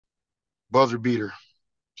buzzer beater,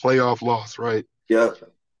 playoff loss, right? Yep.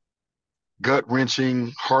 Gut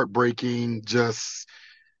wrenching, heartbreaking, just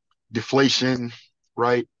deflation,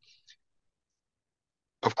 right?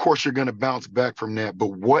 Of course you're going to bounce back from that, but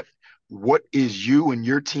what is you and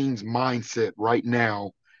your team's mindset right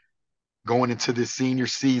now going into this senior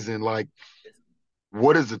season? Like,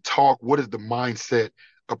 what is the talk? What is the mindset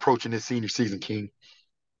approaching this senior season, King?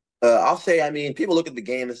 I'll say, I mean, people look at the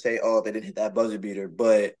game and say, oh, they didn't hit that buzzer beater.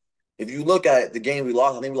 But if you look at the game we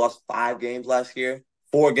lost, I think we lost 5 games last year.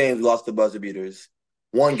 4 games we lost to buzzer beaters.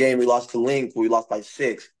 1 game we lost to Link, where we lost by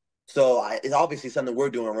 6. So it's obviously something we're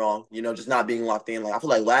doing wrong, just not being locked in. Like I feel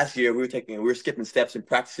like last year we were skipping steps in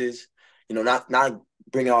practices, not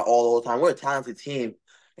bringing out all the time. We're a talented team,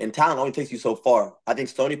 and talent only takes you so far. I think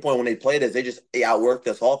Stony Point when they played us, they outworked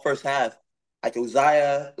us all first half. Like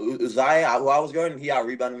Uzziah, who I was guarding, he out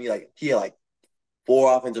rebounded me. Like he had like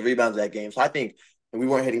 4 offensive rebounds that game. So I think we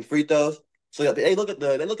weren't hitting free throws. So yeah, they look at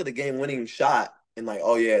the game winning shot and like,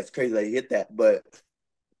 oh yeah, it's crazy that he hit that. But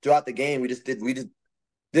throughout the game, we just did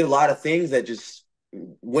a lot of things that just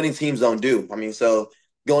winning teams don't do. I mean, so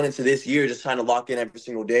going into this year, just trying to lock in every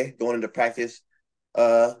single day, going into practice.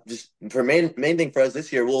 Just for main thing for us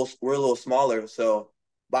this year, we're a little smaller, so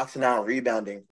boxing out, rebounding.